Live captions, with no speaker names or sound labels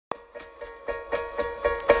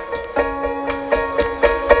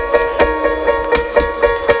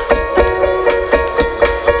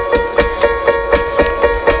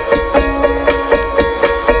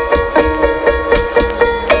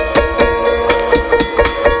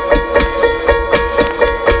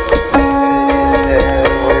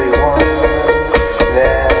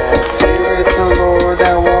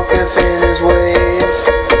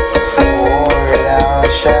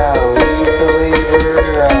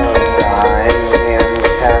thine hands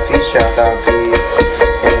happy shalt thou be,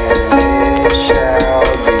 and it shall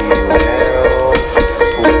be well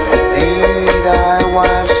with thee. Thy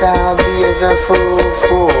wife shall be as a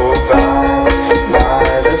fruitful vine by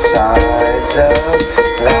the sides of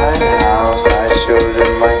thine house. Thy children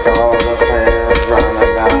like all the plants round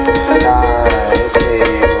about thy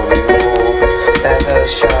table. Behold, that thou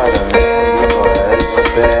shalt a man be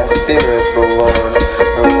blessed that feareth the Lord.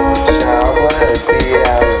 The Lord shall bless thee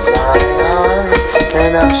out of Zion,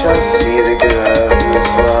 and thou shalt see the